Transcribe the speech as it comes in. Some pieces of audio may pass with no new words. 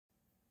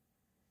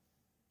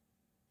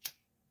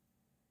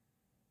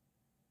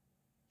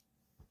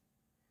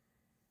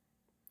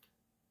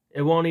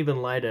It won't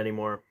even light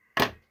anymore.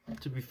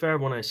 To be fair,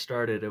 when I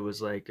started, it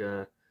was like,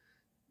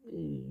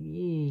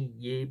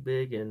 yay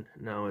big, and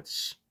now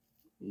it's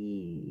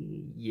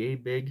yay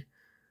big.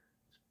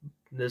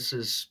 This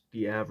is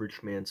the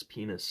average man's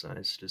penis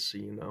size, just so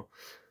you know.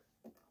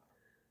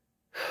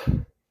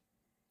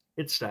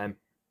 It's time.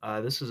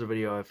 This is a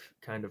video I've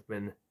kind of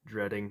been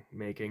dreading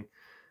making.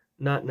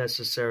 Not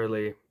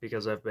necessarily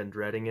because I've been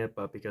dreading it,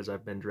 but because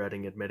I've been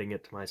dreading admitting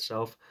it to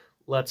myself.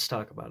 Let's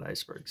talk about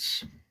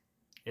icebergs.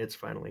 It's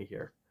finally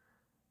here.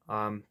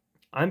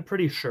 I'm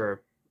pretty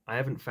sure, I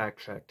haven't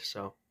fact-checked,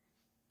 so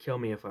kill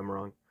me if I'm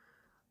wrong.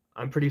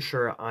 I'm pretty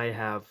sure I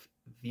have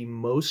the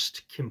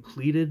most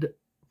completed,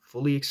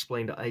 fully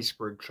explained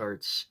iceberg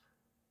charts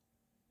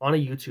on a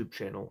YouTube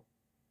channel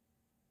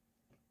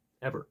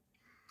ever.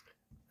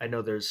 I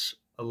know there's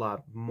a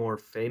lot more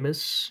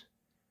famous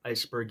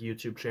iceberg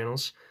YouTube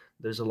channels.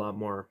 There's a lot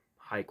more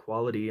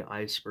high-quality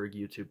iceberg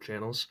YouTube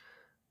channels.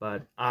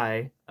 But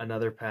I,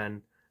 another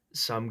pen,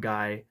 some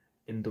guy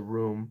in the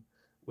room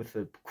with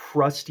a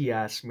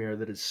crusty-ass mirror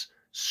that is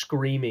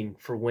screaming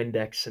for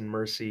Windex and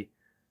mercy,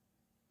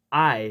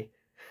 I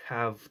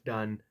have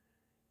done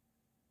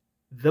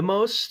the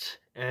most,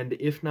 and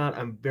if not,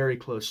 I'm very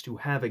close to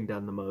having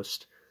done the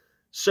most.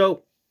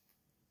 So,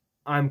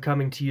 I'm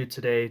coming to you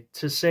today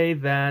to say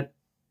that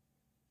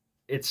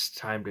it's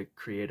time to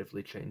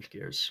creatively change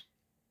gears.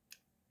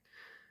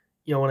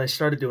 You know, when I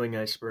started doing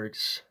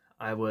icebergs,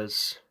 I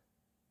was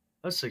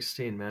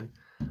 16, man.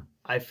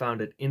 I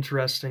found it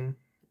interesting.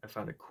 I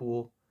found it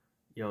cool.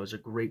 You know, it was a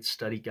great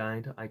study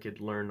guide. I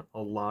could learn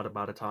a lot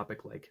about a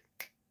topic like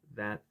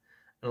that.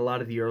 And a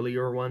lot of the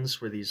earlier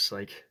ones were these,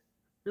 like,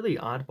 really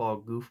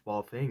oddball,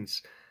 goofball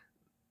things.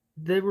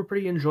 They were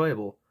pretty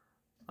enjoyable.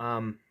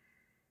 But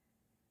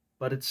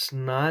it's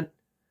not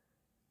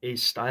a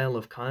style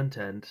of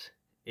content,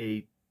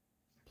 a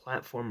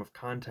platform of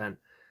content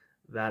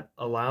that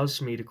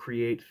allows me to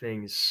create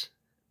things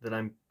that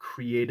I'm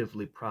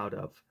creatively proud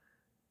of.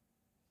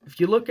 If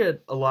you look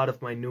at a lot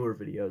of my newer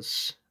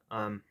videos,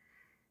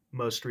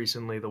 most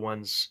recently the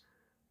ones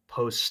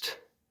post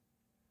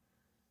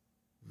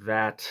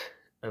that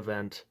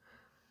event,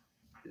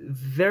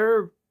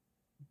 they're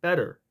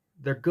better.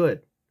 They're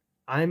good.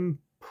 I'm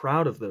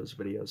proud of those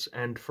videos,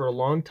 and for a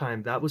long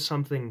time that was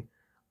something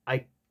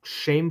I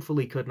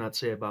shamefully could not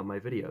say about my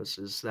videos,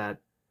 is that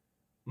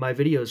my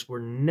videos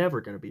were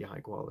never going to be high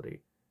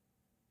quality.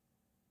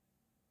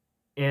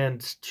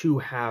 And to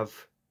have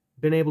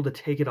been able to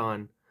take it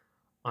on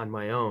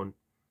my own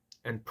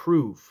and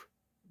prove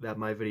that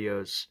my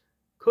videos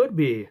could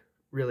be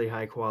really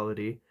high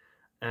quality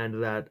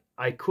and that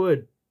I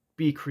could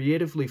be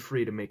creatively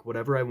free to make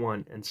whatever I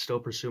want and still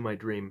pursue my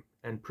dream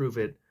and prove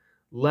it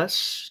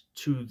less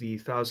to the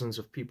thousands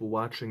of people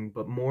watching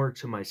but more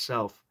to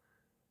myself,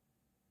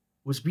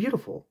 was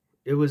beautiful.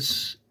 It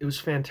was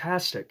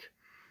fantastic.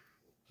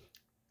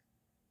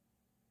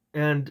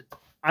 And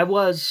I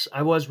was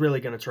really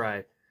going to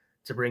try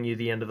to bring you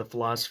the end of the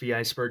philosophy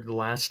iceberg, the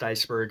last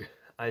iceberg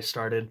I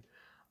started.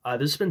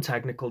 There's been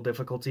technical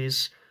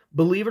difficulties.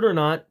 Believe it or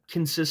not,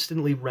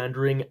 consistently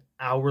rendering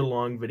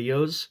hour-long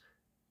videos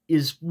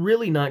is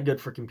really not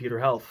good for computer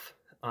health.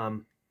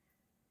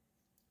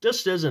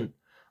 Just isn't.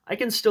 I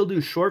can still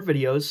do short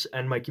videos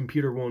and my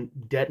computer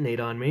won't detonate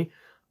on me,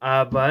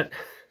 but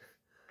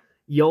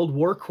the old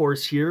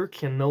workhorse here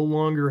can no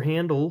longer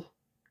handle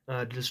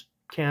just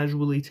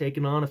casually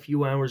taking on a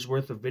few hours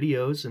worth of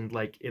videos and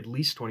like at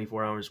least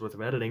 24 hours worth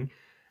of editing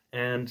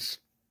and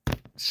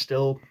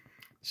still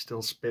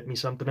spit me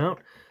something out.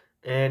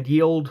 And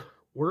the old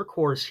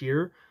workhorse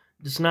here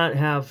does not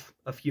have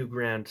a few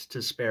grand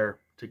to spare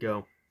to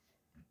go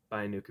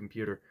buy a new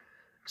computer.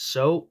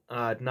 So,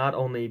 not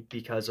only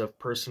because of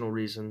personal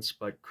reasons,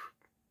 but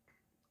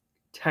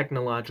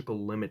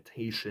technological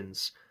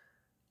limitations,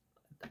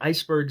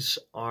 icebergs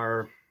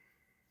are,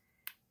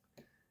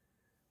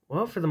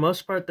 well, for the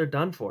most part, they're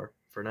done for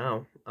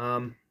now.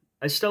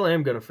 I still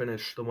am going to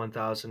finish the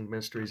 1000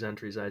 Mysteries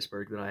Entries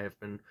iceberg that I have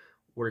been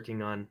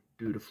working on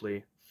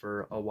dutifully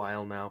for a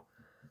while now,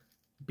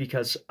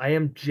 because I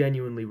am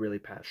genuinely really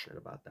passionate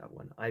about that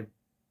one. I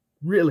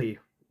really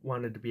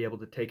wanted to be able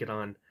to take it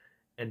on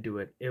and do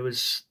it. It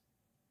was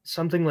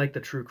something like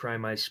the true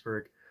crime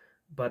iceberg,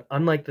 but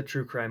unlike the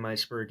true crime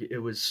iceberg,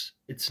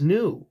 it's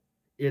new.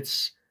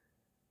 It's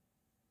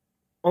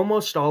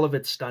almost all of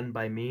it's done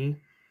by me.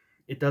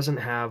 It doesn't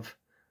have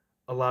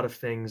a lot of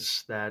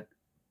things that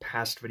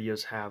past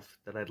videos have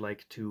that I'd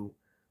like to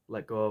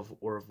let go of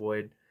or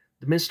avoid.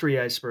 The mystery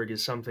iceberg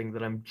is something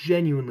that I'm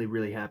genuinely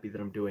really happy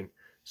that I'm doing.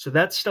 So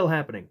that's still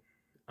happening.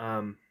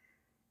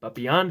 But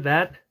beyond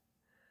that,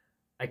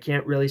 I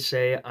can't really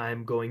say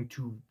I'm going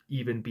to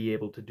even be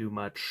able to do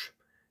much,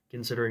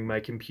 considering my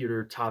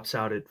computer tops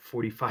out at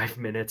 45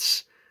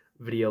 minutes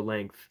video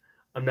length.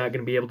 I'm not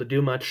going to be able to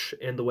do much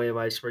in the way of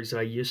icebergs that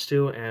I used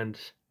to, and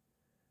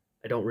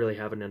I don't really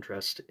have an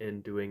interest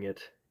in doing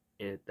it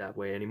that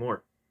way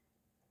anymore.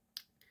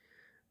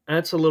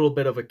 That's a little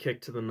bit of a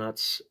kick to the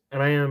nuts,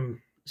 and I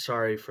am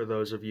sorry for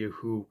those of you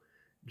who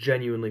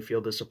genuinely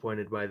feel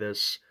disappointed by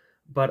this,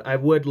 but I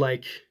would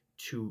like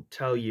to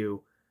tell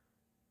you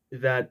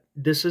that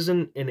this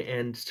isn't an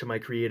end to my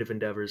creative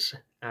endeavors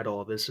at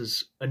all. This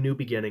is a new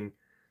beginning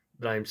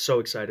that I'm so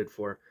excited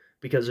for,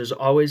 because there's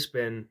always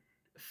been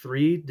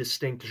three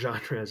distinct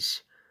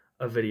genres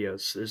of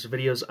videos. There's the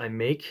videos I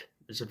make,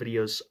 there's the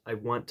videos I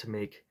want to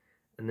make,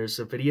 and there's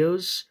the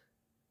videos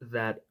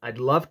that I'd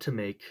love to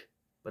make,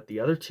 but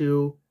the other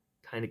two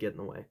kind of get in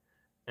the way.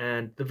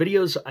 And the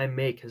videos I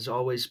make has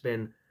always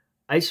been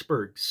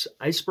icebergs.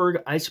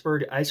 Iceberg,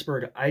 iceberg,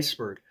 iceberg,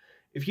 iceberg.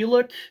 If you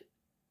look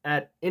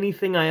at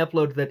anything I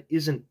upload that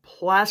isn't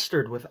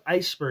plastered with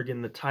iceberg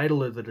in the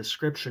title or the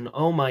description,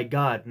 oh my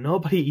god,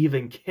 nobody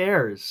even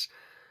cares.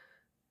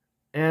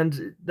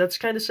 And that's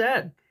kind of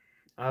sad.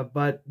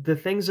 But the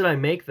things that I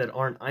make that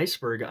aren't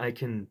iceberg, I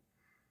can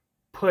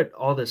put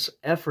all this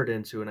effort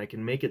into, and I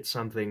can make it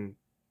something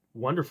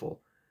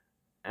wonderful.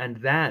 And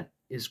that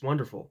is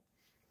wonderful.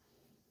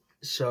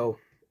 So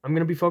I'm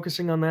going to be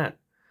focusing on that.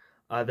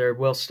 There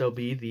will still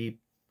be the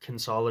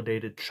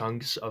consolidated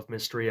chunks of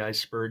Mystery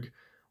Iceberg,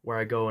 where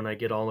I go and I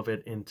get all of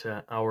it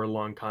into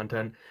hour-long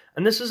content.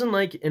 And this isn't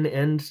like an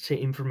end to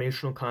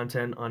informational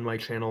content on my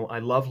channel. I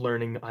love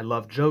learning, I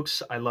love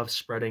jokes, I love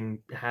spreading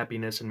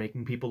happiness and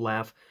making people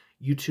laugh.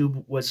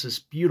 YouTube was this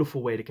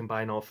beautiful way to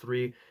combine all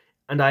three,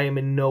 and I am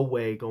in no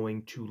way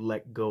going to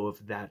let go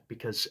of that,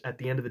 because at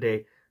the end of the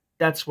day,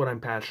 that's what I'm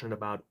passionate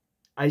about.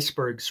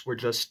 Icebergs were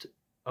just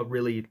a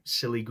really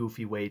silly,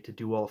 goofy way to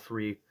do all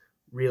three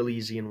real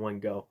easy in one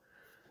go.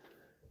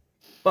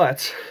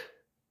 But,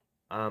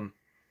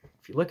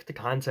 if you look at the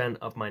content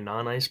of my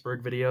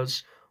non-iceberg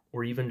videos,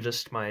 or even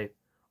just my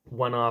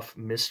one-off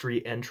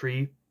mystery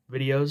entry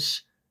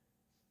videos,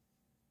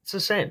 it's the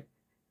same.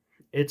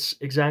 It's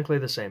exactly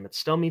the same. It's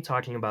still me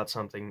talking about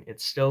something.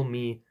 It's still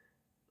me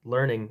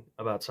learning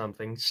about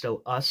something.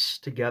 Still us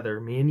together,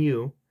 me and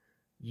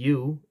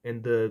you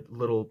in the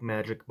little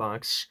magic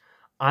box.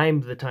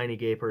 I'm the tiny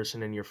gay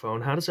person in your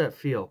phone. How does that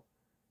feel?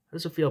 How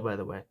does it feel, by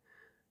the way?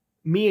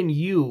 Me and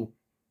you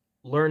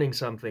learning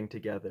something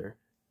together,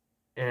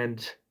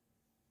 and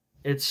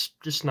it's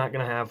just not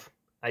going to have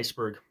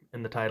iceberg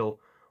in the title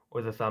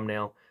or the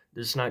thumbnail.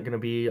 There's not going to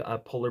be a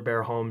polar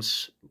bear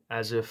homes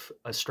as if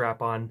a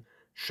strap-on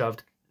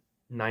shoved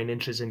 9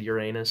 inches into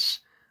Uranus.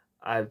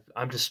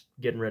 I'm just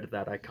getting rid of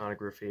that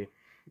iconography.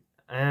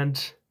 And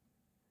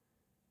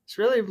it's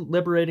really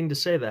liberating to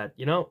say that.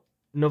 You know,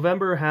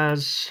 November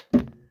has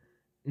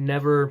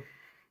never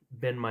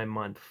been my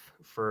month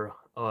for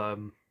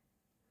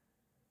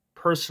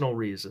personal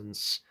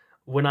reasons.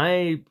 When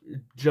I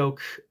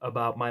joke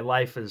about my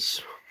life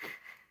is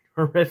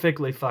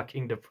horrifically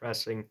fucking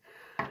depressing,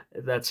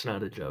 that's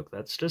not a joke.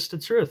 That's just the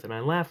truth, and I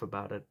laugh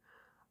about it.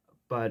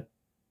 But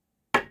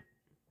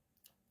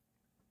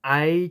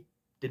I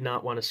did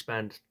not want to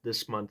spend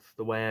this month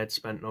the way I'd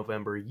spent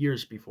November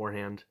years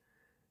beforehand,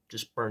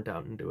 just burnt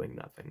out and doing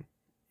nothing.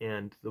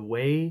 And the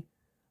way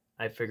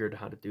I figured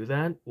how to do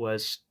that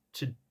was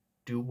to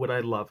do what I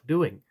love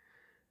doing.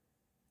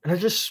 And I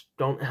just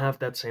don't have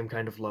that same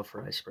kind of love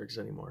for icebergs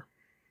anymore.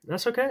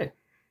 That's okay.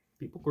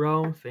 People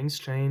grow, things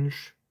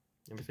change,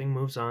 everything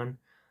moves on.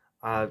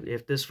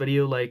 If this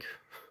video, like,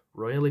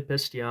 royally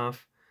pissed you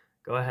off,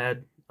 go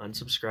ahead,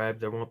 unsubscribe.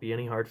 There won't be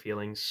any hard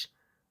feelings.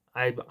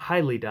 I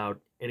highly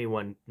doubt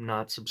anyone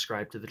not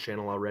subscribed to the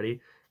channel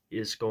already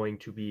is going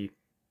to be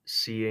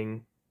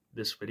seeing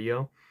this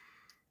video.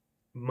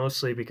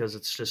 Mostly because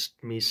it's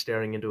just me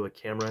staring into a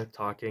camera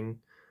talking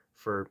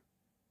for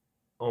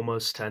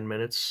almost 10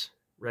 minutes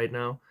right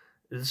now.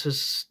 Is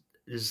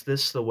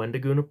this the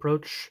Wendigoon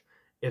approach?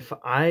 If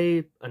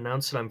I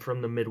announce that I'm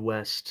from the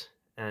Midwest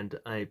and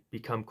I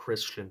become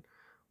Christian,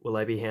 will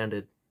I be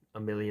handed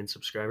 1 million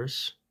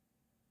subscribers?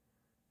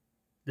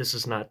 This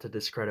is not to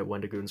discredit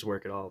Wendigoon's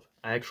work at all.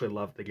 I actually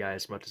love the guy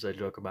as much as I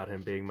joke about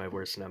him being my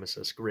worst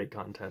nemesis. Great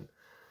content.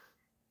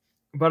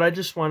 But I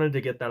just wanted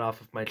to get that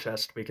off of my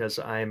chest because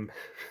I'm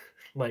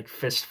like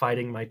fist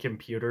fighting my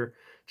computer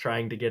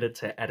trying to get it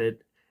to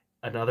edit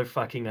another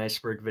fucking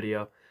iceberg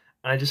video.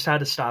 And I just had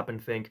to stop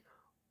and think,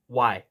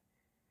 why?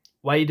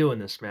 Why are you doing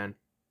this, man?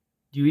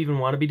 Do you even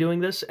want to be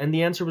doing this? And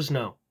the answer was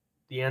no.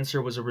 The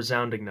answer was a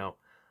resounding no.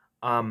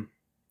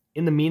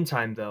 In the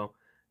meantime, though,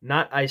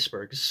 not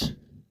icebergs.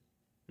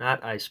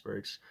 Not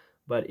icebergs.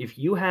 But if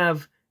you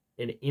have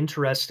an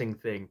interesting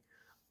thing,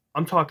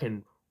 I'm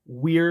talking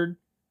weird,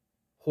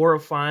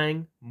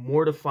 horrifying,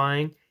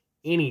 mortifying,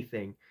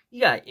 anything.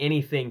 You got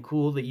anything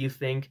cool that you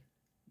think,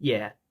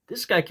 yeah,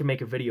 this guy can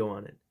make a video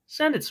on it,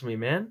 send it to me,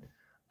 man.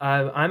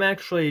 I'm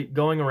actually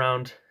going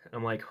around,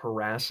 I'm like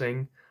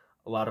harassing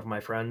a lot of my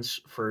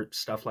friends for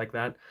stuff like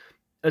that,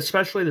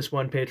 especially this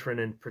one patron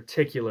in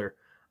particular.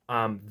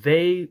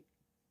 They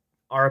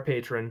are a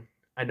patron.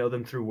 I know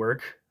them through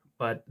work,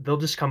 but they'll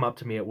just come up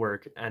to me at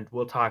work and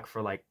we'll talk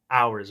for like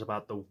hours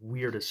about the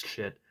weirdest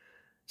shit.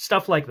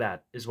 Stuff like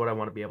that is what I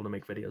want to be able to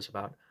make videos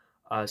about.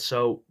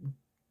 So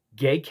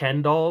gay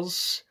Ken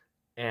dolls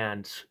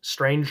and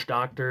strange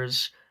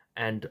doctors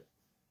and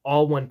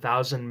all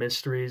 1,000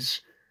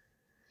 mysteries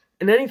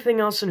and anything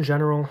else in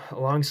general,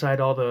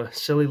 alongside all the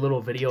silly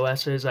little video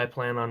essays I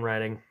plan on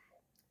writing.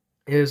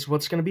 is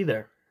what's going to be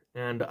there.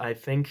 And I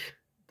think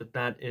that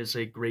that is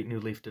a great new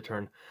leaf to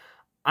turn.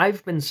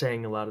 I've been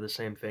saying a lot of the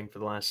same thing for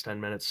the last 10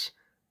 minutes.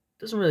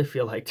 Doesn't really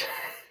feel like...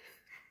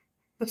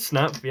 does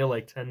not feel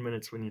like 10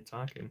 minutes when you're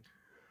talking.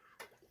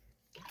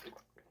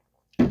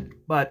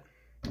 But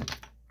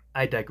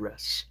I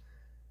digress.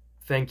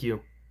 Thank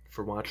you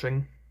for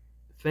watching.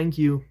 Thank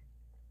you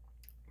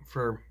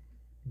for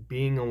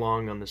being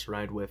along on this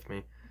ride with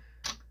me.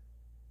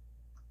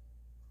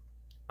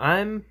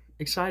 I'm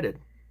excited.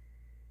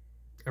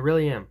 I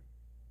really am.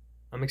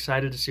 I'm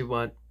excited to see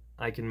what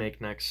I can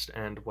make next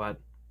and what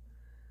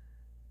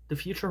the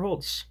future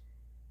holds.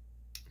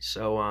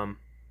 So,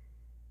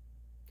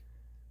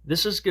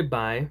 this is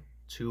goodbye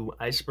to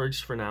icebergs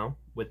for now,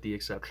 with the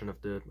exception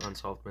of the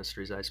Unsolved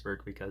Mysteries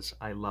iceberg, because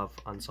I love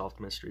Unsolved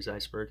Mysteries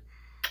iceberg.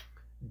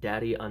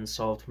 Daddy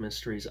Unsolved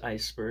Mysteries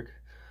iceberg.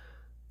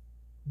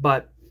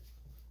 But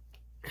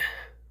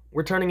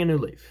we're turning a new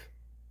leaf.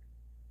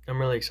 I'm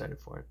really excited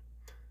for it.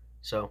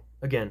 So,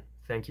 again,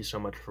 thank you so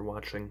much for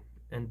watching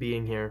and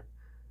being here.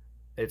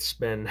 It's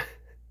been...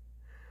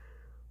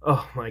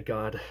 oh my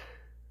god.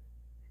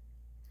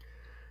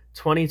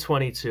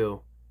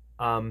 2022.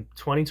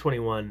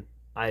 2021,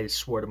 I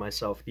swore to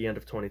myself, the end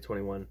of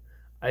 2021,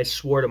 I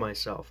swore to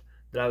myself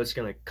that I was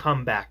going to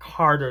come back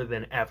harder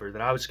than ever,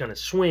 that I was going to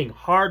swing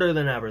harder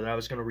than ever, that I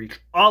was going to reach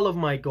all of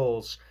my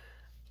goals.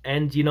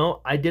 And, you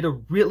know, I did a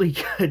really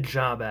good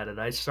job at it.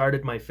 I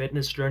started my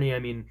fitness journey. I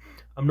mean,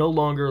 I'm no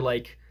longer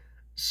like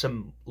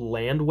some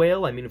land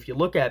whale. I mean, if you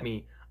look at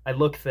me, I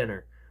look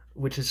thinner,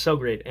 which is so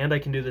great. And I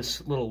can do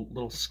this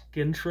little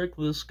skin trick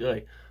with this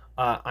guy.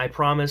 I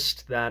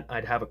promised that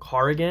I'd have a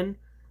car again.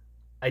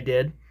 I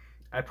did.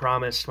 I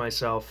promised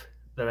myself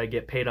that I'd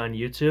get paid on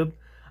YouTube.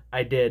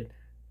 I did.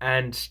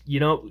 And, you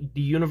know,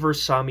 the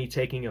universe saw me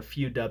taking a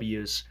few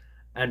W's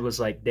and was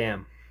like,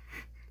 damn,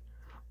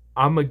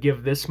 I'm gonna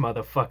give this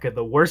motherfucker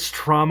the worst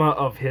trauma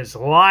of his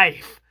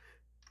life.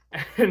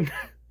 And,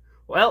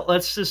 well,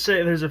 let's just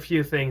say there's a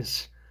few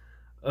things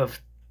of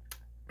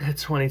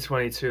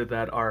 2022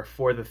 that are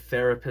for the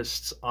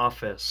therapist's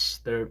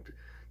office.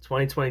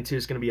 2022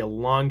 is going to be a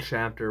long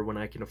chapter when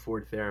I can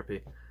afford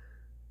therapy.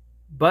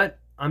 But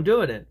I'm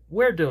doing it.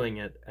 We're doing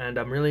it. And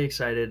I'm really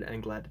excited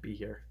and glad to be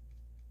here.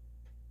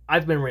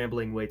 I've been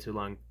rambling way too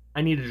long.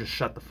 I need to just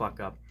shut the fuck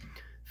up.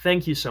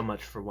 Thank you so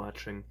much for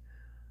watching.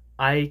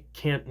 I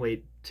can't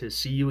wait to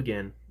see you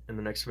again in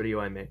the next video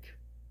I make.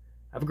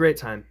 Have a great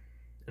time.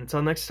 And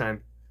until next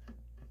time,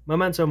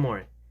 memento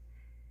mori.